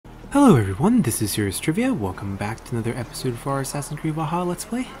Hello everyone, this is Serious Trivia. Welcome back to another episode of our Assassin's Creed Valhalla Let's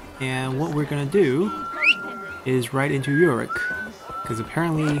Play. And what we're gonna do is right into Yorick, because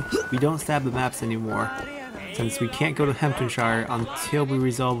apparently we don't stab the maps anymore, since we can't go to Hamptonshire until we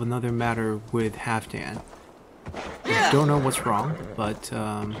resolve another matter with Halfdan. I don't know what's wrong, but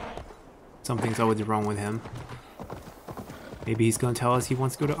something's always wrong with him. Maybe he's gonna tell us he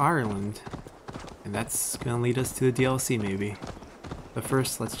wants to go to Ireland, and that's gonna lead us to the DLC maybe. But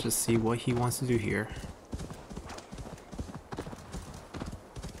first, let's just see what he wants to do here.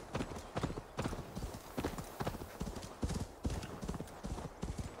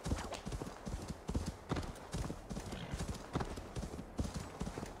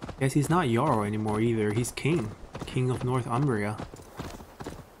 Guess he's not Jarl anymore either, he's King. King of Northumbria.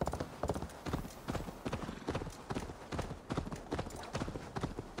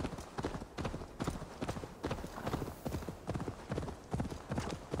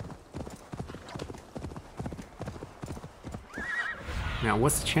 Now,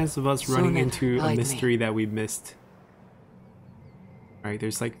 what's the chance of us running into a mystery that we missed? Alright,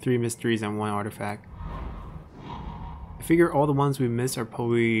 there's like 3 mysteries and 1 artifact. I figure all the ones we missed are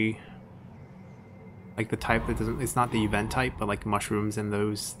probably like the type that doesn't, it's not the event type, but like mushrooms and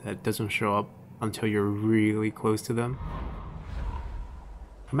those that doesn't show up until you're really close to them.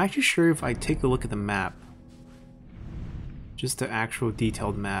 I'm actually sure if I take a look at the map, just the actual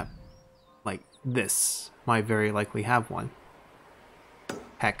detailed map, like this, might very likely have one.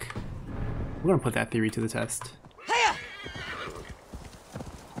 Heck, we're gonna put that theory to the test.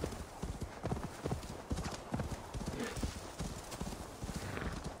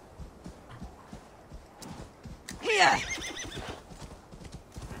 I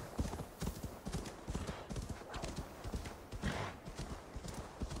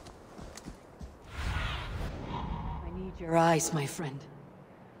need your eyes, my friend.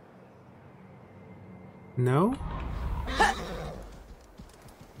 No?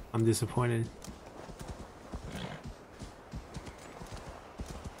 I'm disappointed.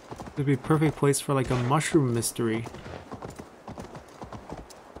 It'd be a perfect place for like a mushroom mystery.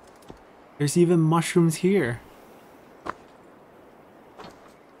 There's even mushrooms here.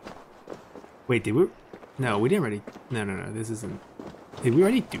 Wait, did we? No, we didn't already. No, this isn't. Did we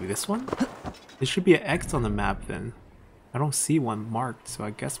already do this one? There should be an X on the map then. I don't see one marked, so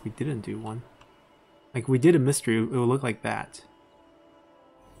I guess we didn't do one. Like, we did a mystery, it would look like that.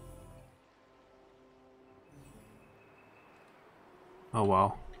 Oh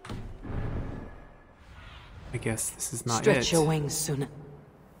well. I guess this is not Stretch it. your wings, Suna.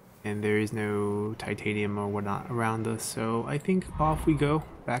 And there is no titanium or whatnot around us, so I think off we go.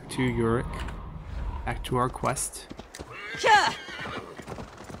 Back to Yorick. Back to our quest. Yeah.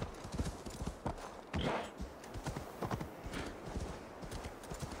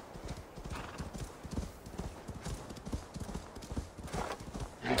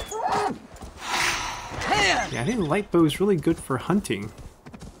 Yeah, I think the light bow is really good for hunting,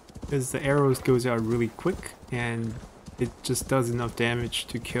 because the arrows goes out really quick and it just does enough damage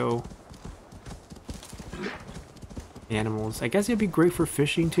to kill animals. I guess it'd be great for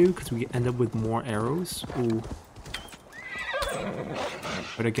fishing too, because we end up with more arrows. Ooh.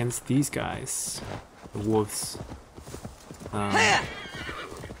 But against these guys, the wolves, I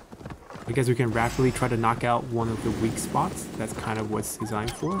guess we can rapidly try to knock out one of the weak spots. That's kind of what's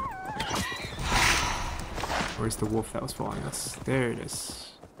designed for. Where's the wolf that was following us? There it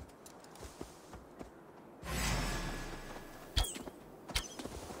is.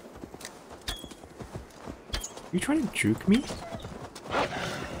 You trying to juke me?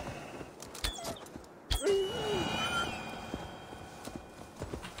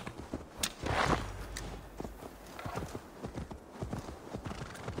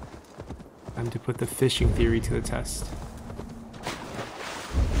 Time to put the fishing theory to the test.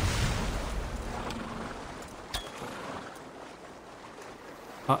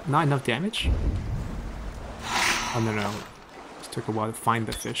 Not enough damage? Oh no. Just took a while to find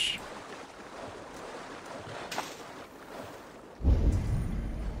the fish.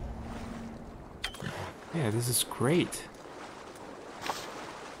 Yeah, this is great.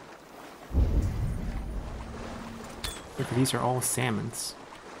 Look, these are all salmons.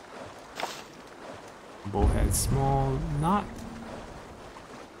 Bullhead, small, not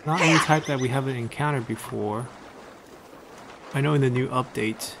any type that we haven't encountered before. I know in the new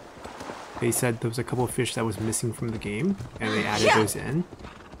update, they said there was a couple of fish that was missing from the game, and they added those in.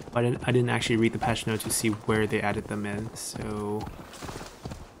 But I didn't actually read the patch notes to see where they added them in, so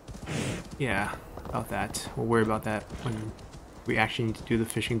yeah, about that. We'll worry about that when we actually need to do the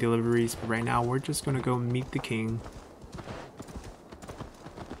fishing deliveries, but right now we're just gonna go meet the king.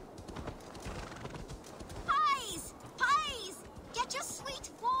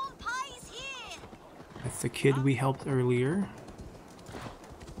 the kid we helped earlier.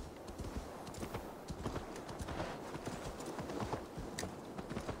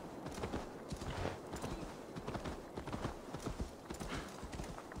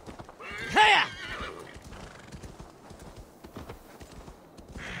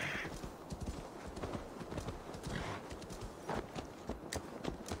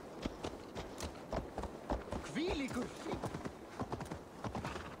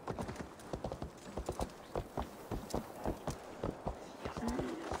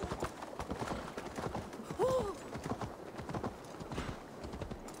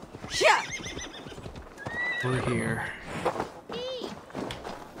 We're here.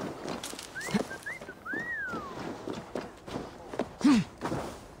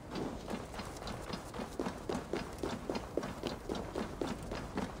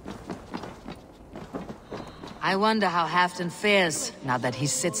 I wonder how Halfdan fares now that he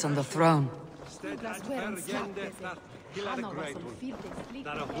sits on the throne.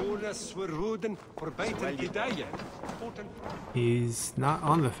 He's not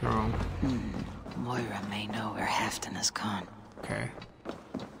on the throne. Moira may know where Halfdan has gone. Okay.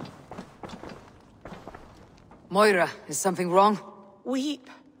 Moira, is something wrong? Weep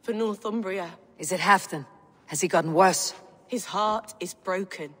for Northumbria. Is it Halfdan? Has he gotten worse? His heart is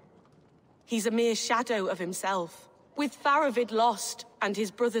broken. He's a mere shadow of himself. With Faravid lost and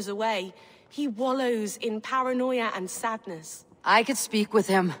his brothers away, he wallows in paranoia and sadness. I could speak with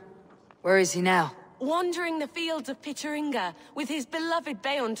him. Where is he now? Wandering the fields of Pitteringa with his beloved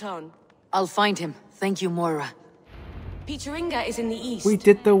Beonton. I'll find him. Thank you, Moira. Pitteringa is in the east. We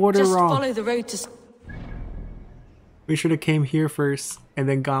did the order Just wrong. follow the road to... We should have came here first and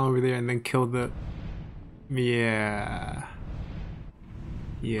then gone over there and then killed the... Yeah.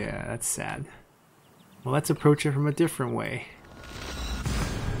 Yeah, that's sad. Well, let's approach it from a different way.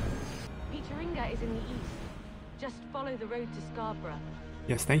 Pitteringa is in the east. Just follow the road to Scarborough.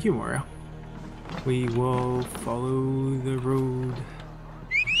 Yes, thank you, Moira. We will follow the road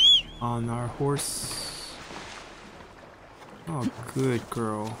on our horse. Oh, good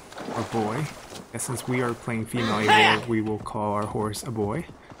girl. Or boy. Guess since we are playing female, we will call our horse a boy.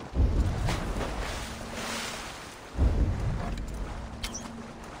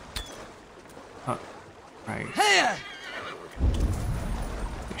 Oh, right.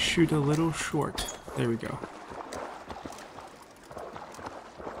 Shoot a little short. There we go.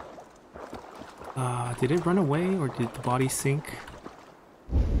 Did it run away or did the body sink?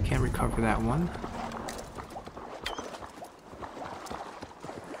 Can't recover that one.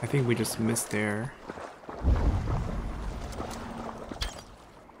 I think we just missed there.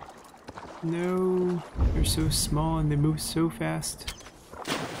 No, they're so small and they move so fast.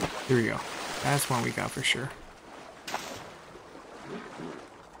 Here we go. That's one we got for sure.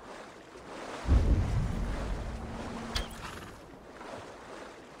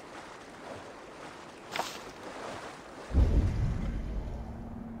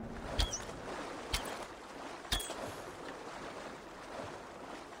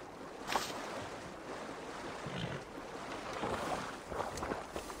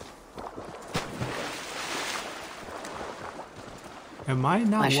 Am I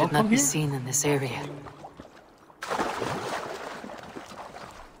not I should welcome not be here? seen in this area.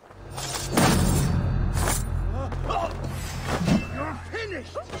 You're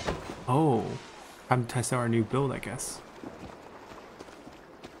finished! Oh, time to test out our new build, I guess.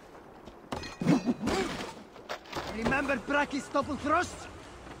 Remember Braki's double thrust?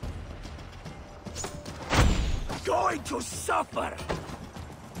 Going to suffer!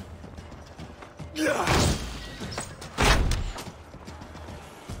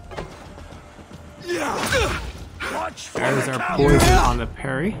 Watch for There's our poison on the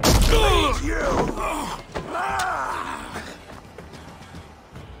parry.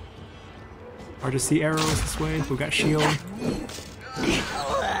 Or just see arrows this way. We got shield.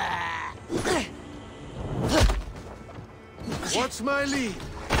 What's my lead?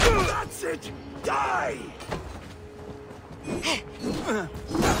 That's it! Die!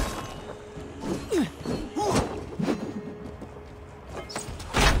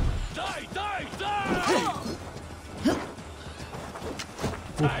 Die, die, die!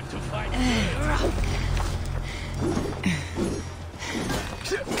 Time to fight.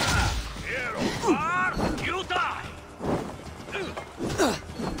 Hero far, you die!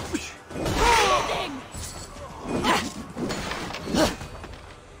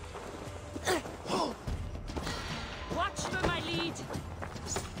 Watch for my lead.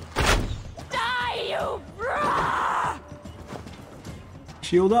 Die, you brah!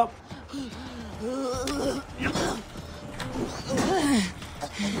 Shield up.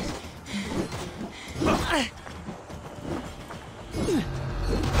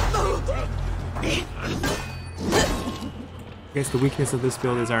 I guess the weakness of this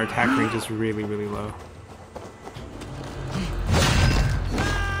build is our attack range is really, really low.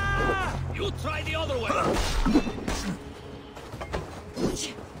 You try the other way.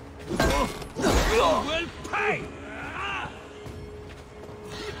 You will pay.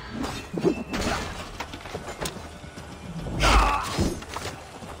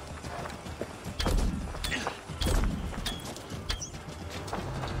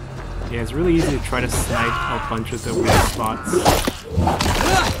 Yeah, it's really easy to try to snipe a bunch of the weak spots.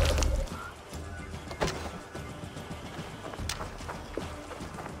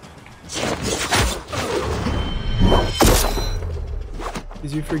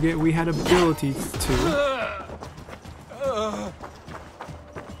 Did you forget we had abilities too?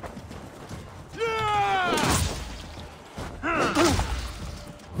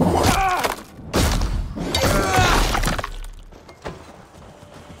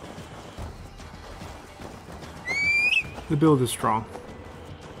 The build is strong.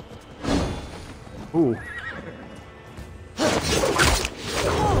 Ooh.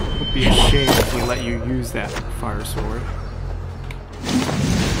 Would be a shame if we let you use that fire sword.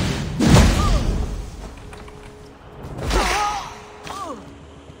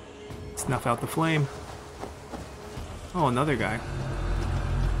 Snuff out the flame. Oh, another guy.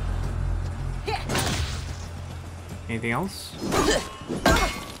 Anything else?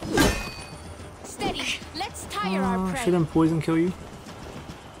 Steady. Let's tire our prey. Shouldn't poison kill you?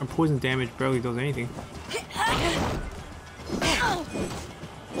 Our poison damage barely does anything.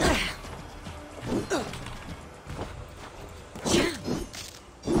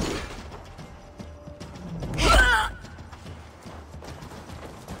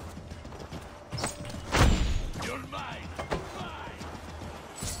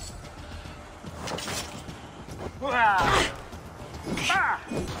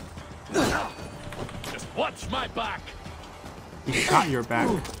 Just watch my back. He shot your back.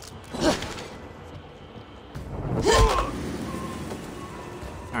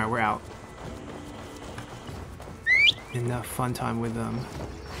 Alright, we're out. Enough fun time with them.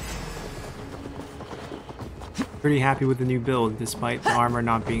 Pretty happy with the new build, despite the armor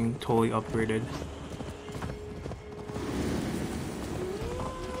not being totally upgraded.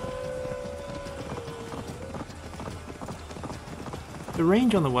 The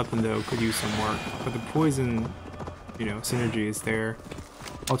range on the weapon though could use some work, but the poison, you know, synergy is there.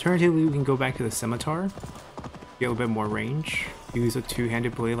 Alternatively, we can go back to the scimitar, get a little bit more range, use a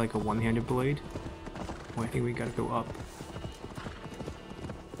two-handed blade like a one-handed blade. Oh, I think we gotta go up.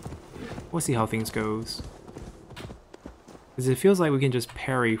 We'll see how things goes. Because it feels like we can just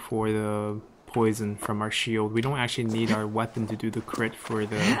parry for the poison from our shield. We don't actually need our weapon to do the crit for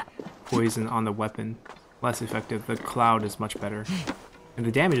the poison on the weapon. Less effective. The cloud is much better. And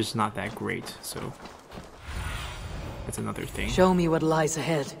the damage is not that great, so that's another thing. Show me what lies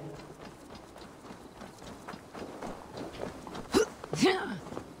ahead.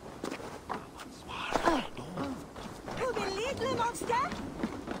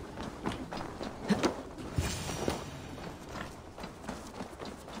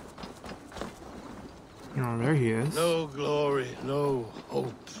 Oh, there he is. No glory, no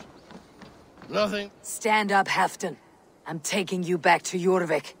hope. Nothing. Stand up, Halfdan. I'm taking you back to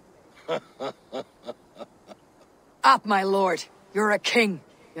Jorvik. Up, my lord. You're a king.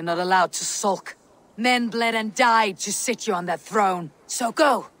 You're not allowed to sulk. Men bled and died to sit you on that throne. So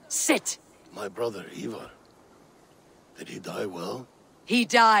go, sit. My brother, Ivar. Did he die well? He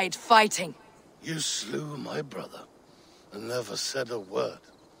died fighting. You slew my brother and never said a word.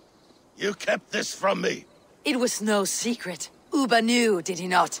 You kept this from me. It was no secret. Uba knew, did he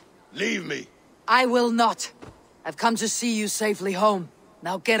not? Leave me. I will not. I've come to see you safely home.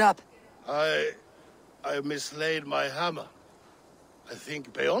 Now get up. I mislaid my hammer. I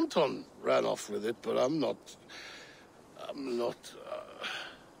think Beonton ran off with it, but I'm not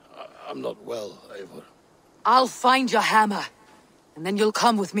well, Eivor. I'll find your hammer, and then you'll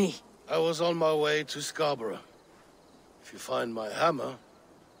come with me. I was on my way to Scarborough. If you find my hammer,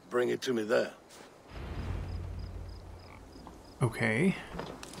 bring it to me there. Okay.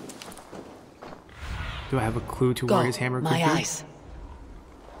 Do I have a clue to where his hammer could be? my eyes.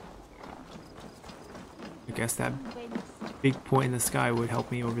 I guess that big point in the sky would help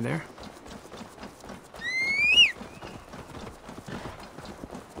me over there.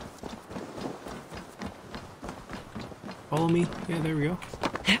 Follow me. Yeah, there we go.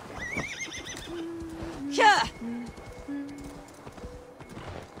 Yeah.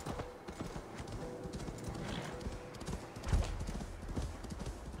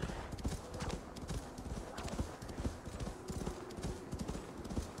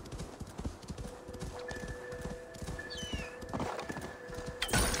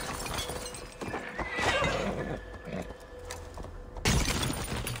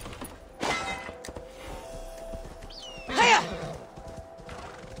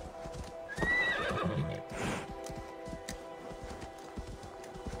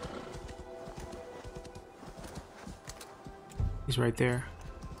 He's right there.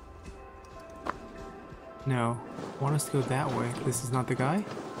 No. I want us to go that way. This is not the guy?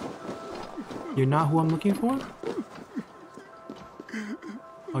 You're not who I'm looking for?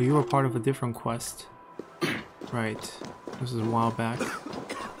 Oh, you were part of a different quest. Right. This is a while back.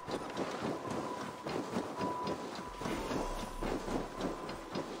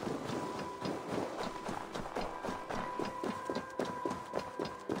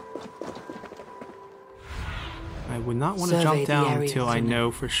 I would not want to jump down until I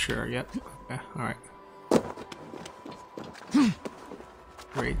know for sure. Yep. Okay. Alright.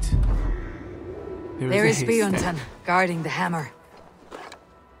 Great. There is Bjornson guarding the hammer.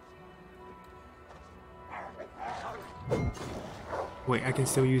 Wait, I can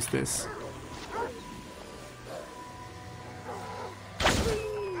still use this.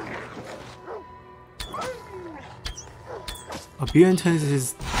 Oh, Bjornson is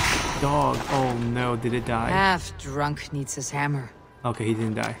his dog. Oh no, did it die? Half drunk needs his hammer. Okay, he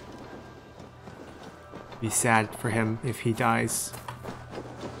didn't die. Be sad for him if he dies.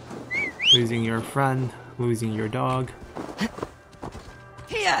 Losing your friend, losing your dog.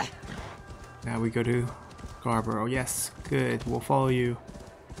 Here. Now we go to Scarborough. Yes, good. We'll follow you.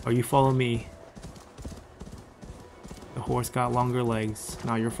 Or you follow me. The horse got longer legs.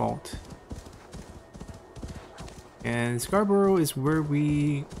 Not your fault. And Scarborough is where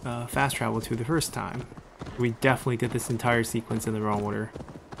we fast traveled to the first time. We definitely did this entire sequence in the wrong order.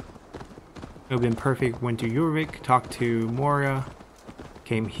 It would have been perfect. Went to Jorvik, talked to Moria,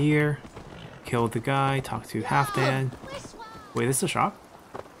 came here, killed the guy, talked to Halfdan. Wait, this is a shop?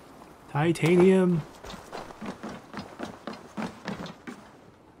 Titanium.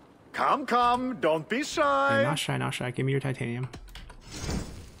 Come, come, don't be shy. Not shy, not shy. Give me your titanium.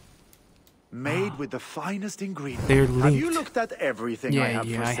 Made with the finest ingredients. They're linked. Have you looked at everything I have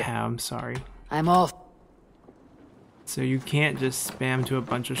for I sale? have. I'm sorry. I'm off. So you can't just spam to a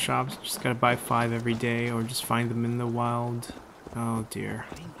bunch of shops. Just gotta buy 5 every day, or just find them in the wild. Oh dear.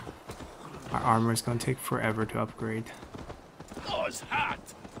 Our armor is gonna take forever to upgrade. Oh, it's hot.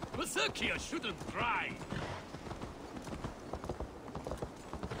 Berserkia shouldn't cry.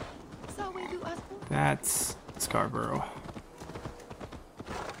 That's Scarborough.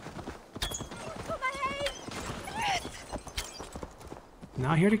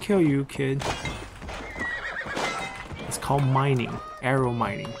 Not here to kill you, kid. It's called mining, arrow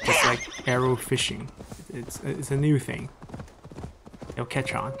mining, just like arrow fishing. It's a new thing. It'll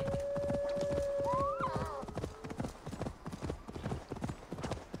catch on.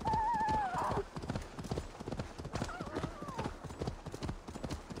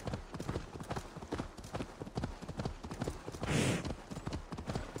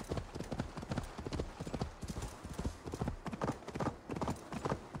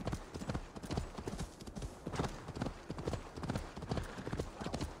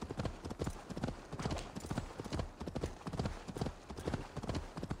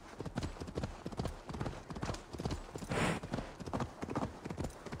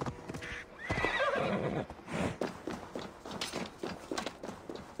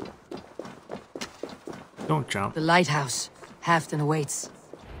 Don't jump. The lighthouse. Halfdan awaits.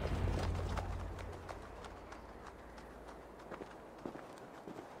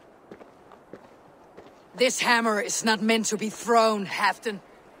 This hammer is not meant to be thrown, Halfdan.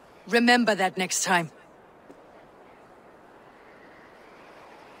 Remember that next time.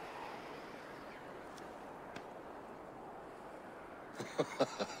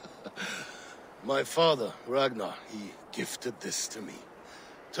 My father, Ragnar, he gifted this to me.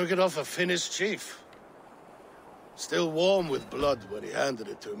 Took it off a Finnish chief. Still warm with blood when he handed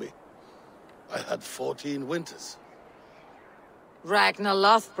it to me. I had 14 winters. Ragnar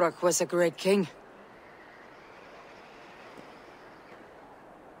Lothbrok was a great king.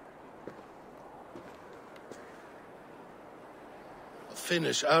 A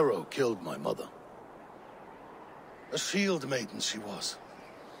Finnish arrow killed my mother. A shield maiden she was.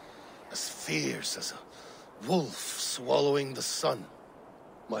 As fierce as a wolf swallowing the sun.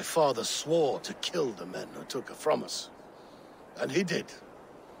 My father swore to kill the men who took her from us. And he did.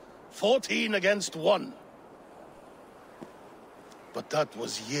 14 against 1. But that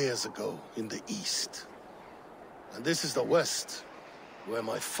was years ago in the east. And this is the west, where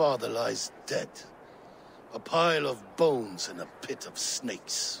my father lies dead. A pile of bones in a pit of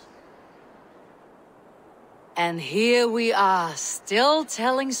snakes. And here we are, still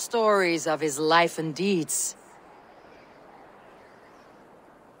telling stories of his life and deeds.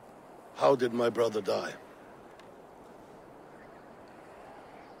 How did my brother die?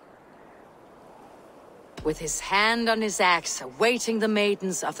 With his hand on his axe, awaiting the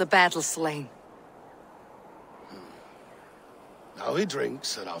maidens of the battle slain. Now he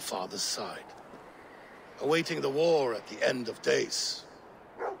drinks at our father's side, awaiting the war at the end of days.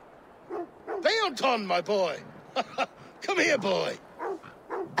 Beoton, my boy! Come here, boy!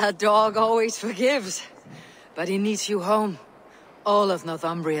 A dog always forgives, but he needs you home. All of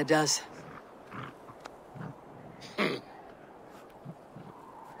Northumbria does.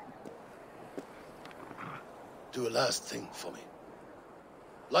 Do a last thing for me.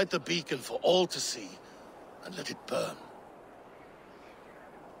 Light the beacon for all to see, and let it burn.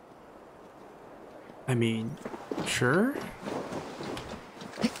 I mean, sure.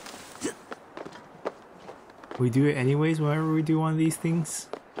 We do it anyways whenever we do one of these things,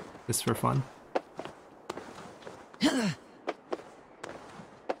 just for fun.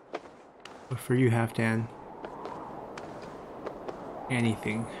 But for you, Halfdan,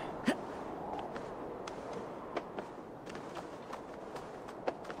 anything.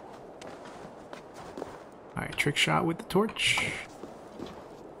 Alright, trick shot with the torch.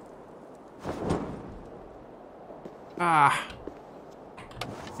 Ah!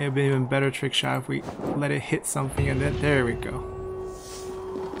 It would be an even better trick shot if we let it hit something and then there we go.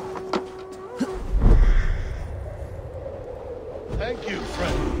 Thank you,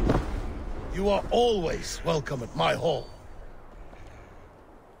 friend. You are always welcome at my hall.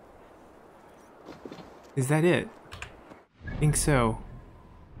 Is that it? I think so.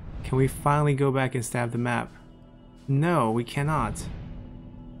 Can we finally go back and stab the map? No, we cannot.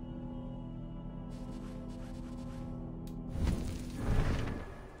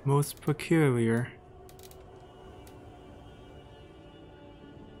 Most peculiar.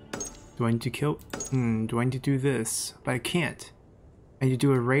 Do I need to kill? Do I need to do this? But I can't. I need to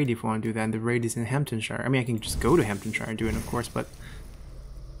do a raid if I want to do that, and the raid is in Hamptonshire. I mean, I can just go to Hamptonshire and do it, of course, but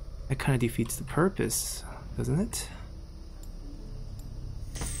that kind of defeats the purpose, doesn't it?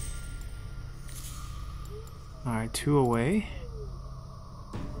 Alright, 2 away.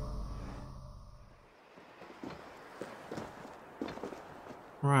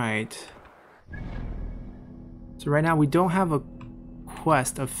 Right. So right now we don't have a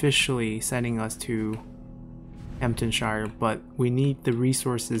quest officially sending us to Hamptonshire, but we need the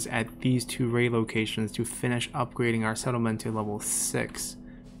resources at these 2 raid locations to finish upgrading our settlement to level 6.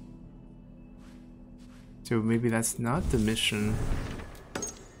 So maybe that's not the mission.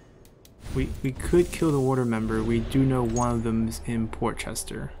 We could kill the water member. We do know one of them's in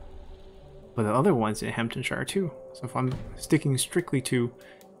Portchester, but the other one's in Hamptonshire too. So if I'm sticking strictly to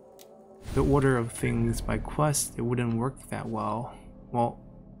the order of things by quest, it wouldn't work that well. Well,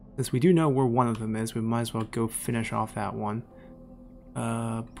 since we do know where one of them is, we might as well go finish off that one.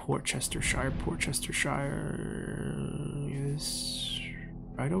 Portchestershire is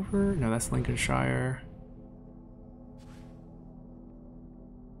right over? No, that's Lincolnshire.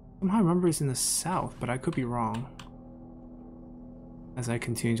 Somehow I remember it's in the south, but I could be wrong. As I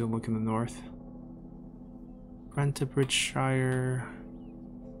continue to look in the north. Canterburyshire,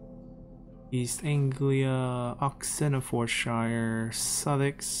 East Anglia, Oxenfordshire,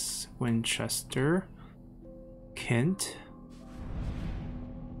 Sussex, Winchester, Kent,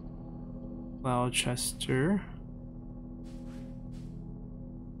 Gloucester,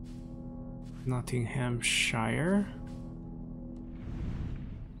 Nottinghamshire,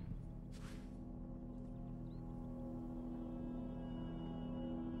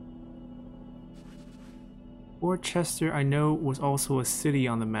 Worcester, I know, was also a city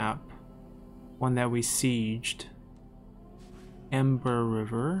on the map, one that we sieged. Ember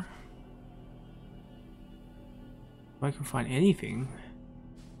River. If I can find anything.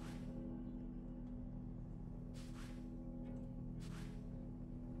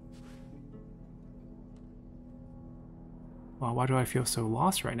 Wow, why do I feel so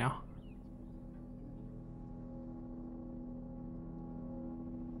lost right now?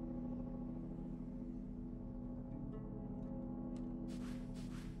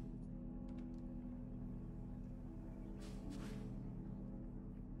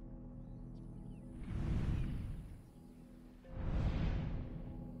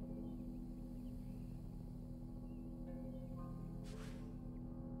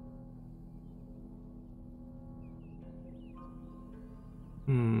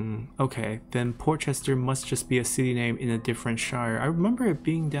 Okay, then Portchester must just be a city name in a different shire. I remember it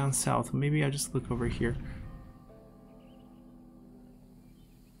being down south. Maybe I just look over here.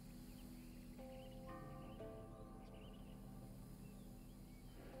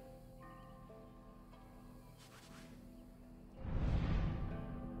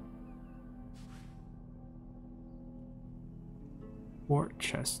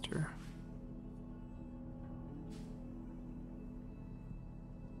 Portchester.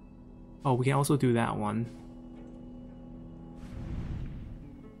 Oh, we can also do that one.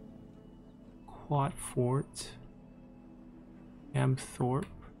 Plot Fort. Amthorpe.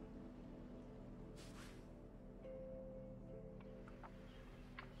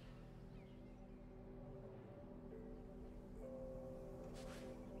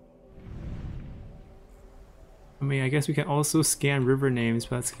 I mean, I guess we can also scan river names,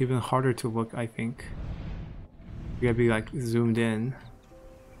 but that's even harder to look, I think. We gotta be like zoomed in.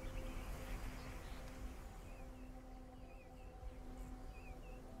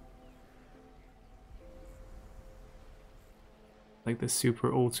 Like the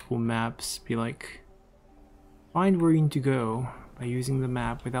super old school maps, be like, find where you need to go by using the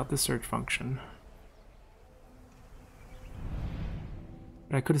map without the search function.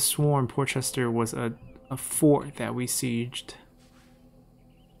 But I could have sworn Portchester was a fort that we sieged.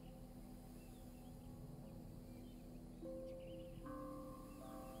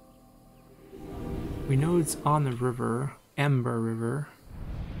 We know it's on the river, Ember River.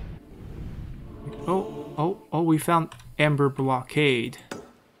 Oh, we found Ember Blockade.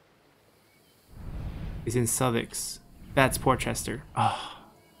 It's in Southwark. That's Portchester. Oh,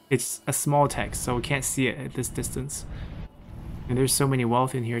 it's a small text, so we can't see it at this distance. And there's so many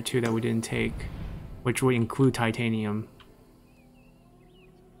wealth in here too that we didn't take, which would include titanium.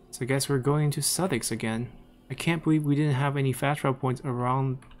 So I guess we're going to Southwark again. I can't believe we didn't have any fast travel points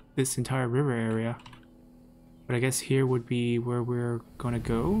around this entire river area. But I guess here would be where we're gonna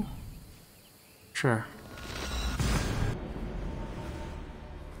go? Sure.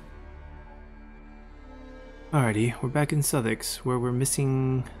 Alrighty, we're back in Southwark, where we're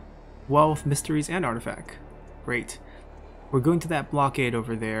missing wealth, mysteries, and artifact. Great. We're going to that blockade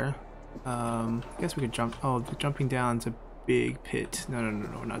over there. I guess we could jump. Oh, the jumping down's a big pit. No,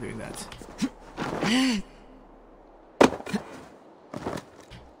 we're not doing that.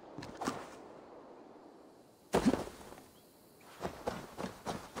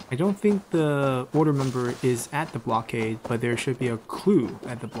 I don't think the order member is at the blockade, but there should be a clue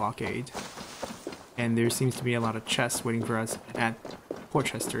at the blockade. And there seems to be a lot of chests waiting for us at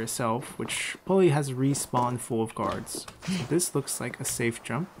Portchester itself, which probably has a respawn full of guards. So this looks like a safe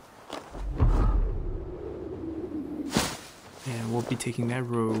jump. And we'll be taking that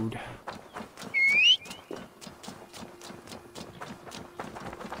road.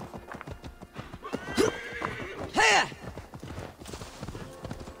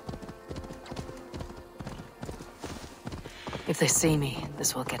 If they see me,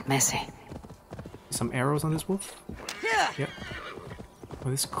 this will get messy. Some arrows on this wolf? Yep.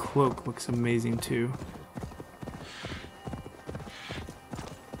 Oh, this cloak looks amazing too.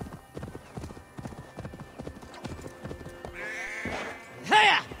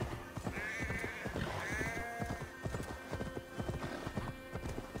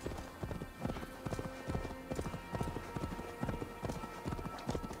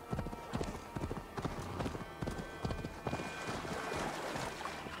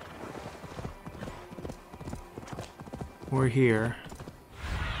 We're here.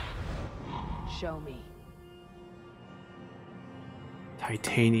 Show me.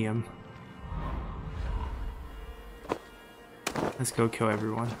 Titanium. Let's go kill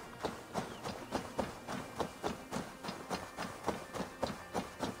everyone.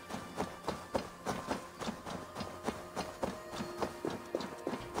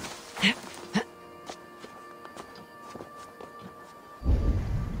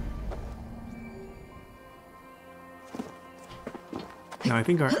 Now I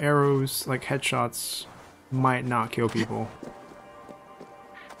think our arrows, like headshots, might not kill people.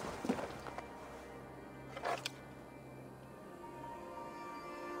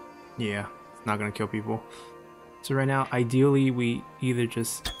 Yeah, it's not gonna kill people. So right now, ideally, we either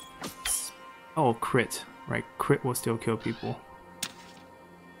just... Oh, crit. Right, crit will still kill people.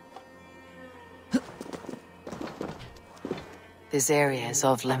 This area is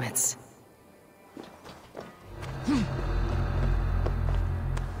off limits.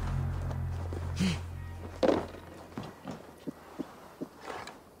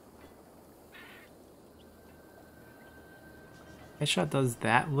 Headshot does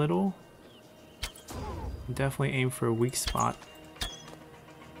that little. Definitely aim for a weak spot.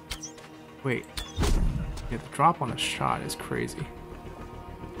 Wait. Yeah, the drop on a shot is crazy.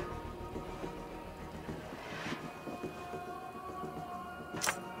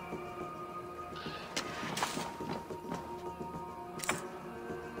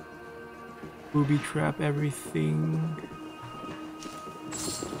 Booby trap everything.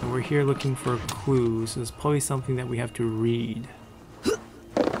 And we're here looking for clues. There's probably something that we have to read.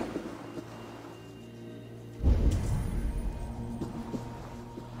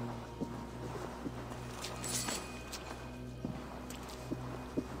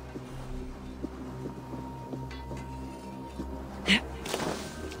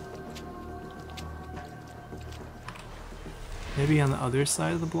 maybe on the other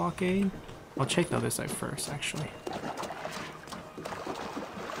side of the blockade? I'll check the other side first, actually.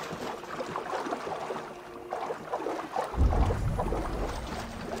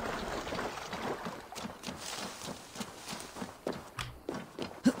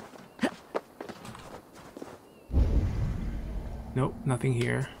 Nope, nothing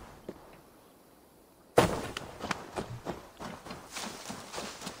here.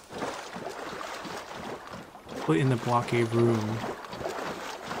 Put in the blockade room.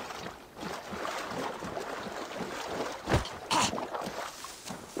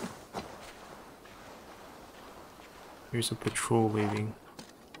 Here's a patrol leaving.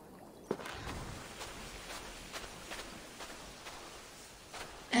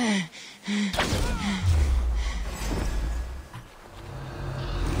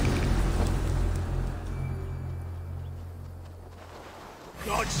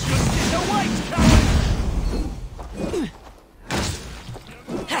 God's justice awaits, coward!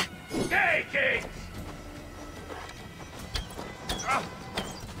 Take it!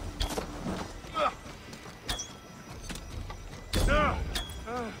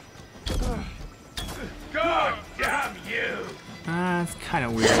 God damn you! It's kind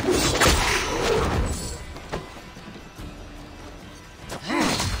of weird.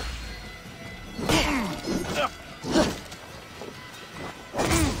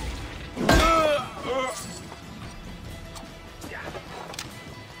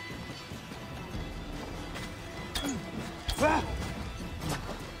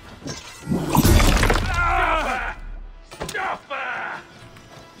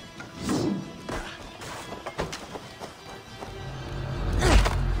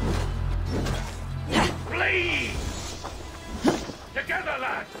 Together,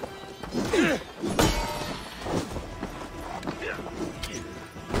 lad!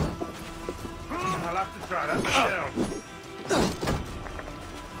 I'll have to try that myself.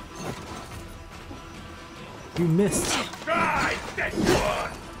 You missed. Try this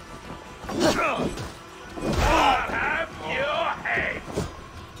one! I'll have your head!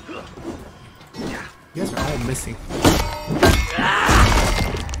 You guys are all missing.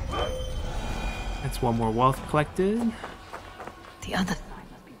 That's one more wealth collected. The other side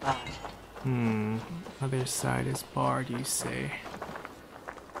must be barred. Other side is barred, you say.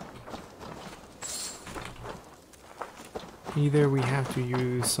 Either we have to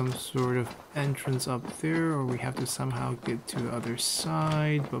use some sort of entrance up there, or we have to somehow get to the other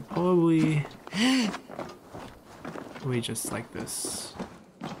side, but probably just like this.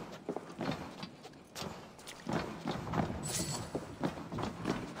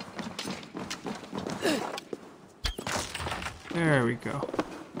 There we go.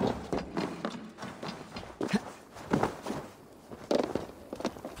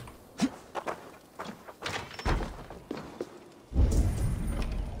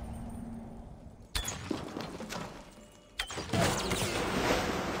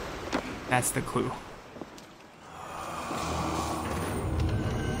 That's the clue.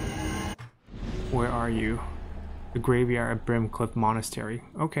 Where are you? The graveyard at Brimcliff Monastery.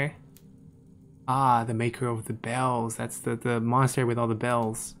 Okay. Ah, the maker of the bells. That's the monastery with all the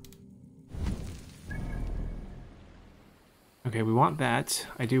bells. Okay, we want that.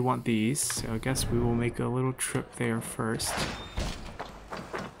 I do want these, so I guess we will make a little trip there first.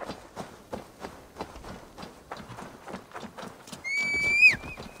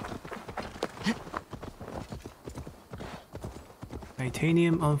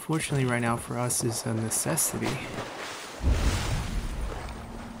 Titanium, unfortunately, right now for us is a necessity.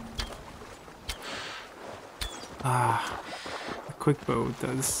 The quick bow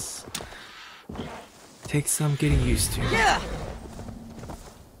does take some getting used to. Yeah.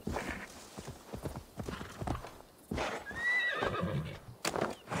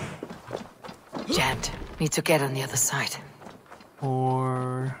 Jammed. Need to get on the other side.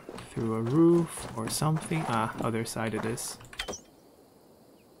 Or through a roof or something. Other side it is.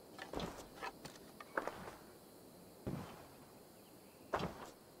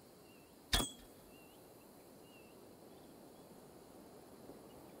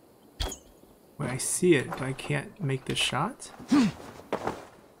 I see it, but I can't make the shot.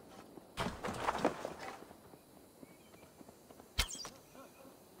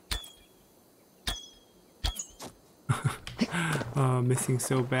 Oh, missing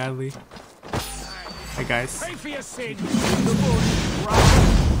so badly. Hi guys. Pay for your sins!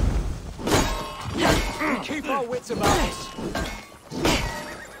 We keep our wits about us.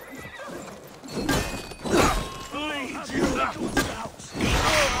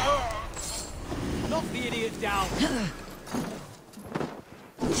 Knock the idiot down.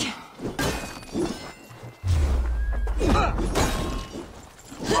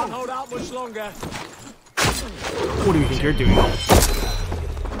 Can't hold out much longer. What do you think you're doing?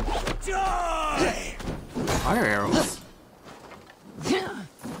 Die! Fire arrows?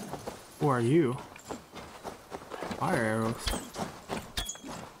 Who are you? Fire arrows.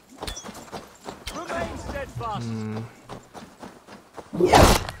 Remain steadfast.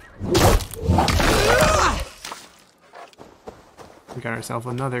 We got ourselves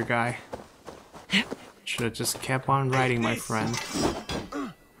another guy. Should have just kept on riding, my friend.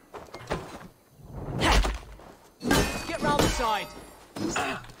 Get round the side.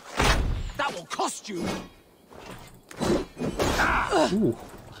 That will cost you. Ooh.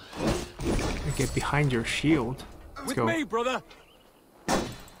 Get behind your shield. Let's With go. me, brother.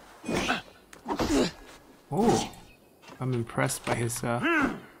 Oh. I'm impressed by his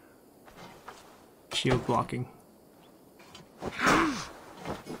shield blocking.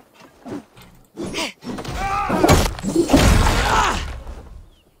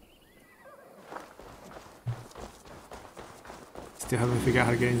 Still haven't figured out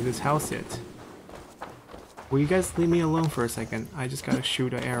how to get into this house yet. Will you guys leave me alone for a second? I just gotta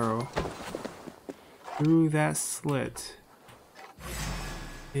shoot an arrow through that slit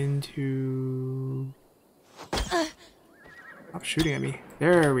into... Stop shooting at me.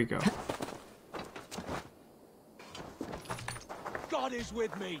 There we go. God is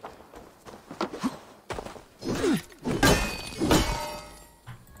with me.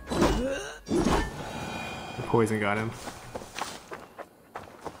 The poison got him.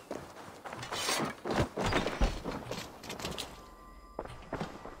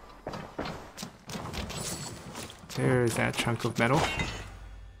 There's that chunk of metal.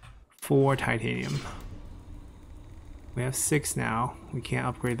 4 titanium. We have 6 now. We can't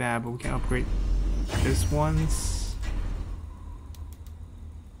upgrade that, but we can upgrade this one's.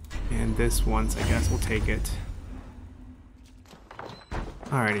 And this one's, I guess we'll take it.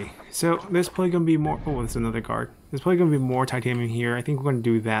 Alrighty, so there's probably gonna be more. Oh, there's another guard. There's probably gonna be more titanium here. I think we're gonna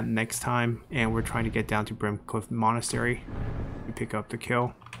do that next time, and we're trying to get down to Brimcliff Monastery. We pick up the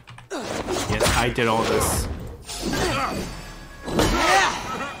kill. Yes, I did all this.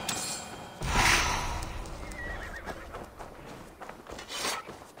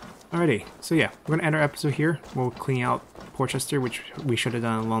 Alrighty, so yeah, we're gonna end our episode here. We'll clean out Portchester, which we should have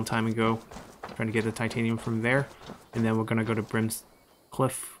done a long time ago, trying to get the titanium from there, and then we're gonna go to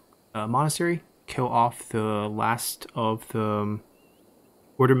Brimcliff Monastery, kill off the last of the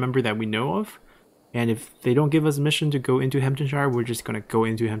order member that we know of, and if they don't give us a mission to go into Hamptonshire, we're just gonna go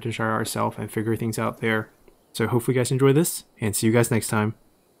into Hamptonshire ourselves and figure things out there. So hopefully you guys enjoy this, and see you guys next time.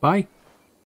 Bye!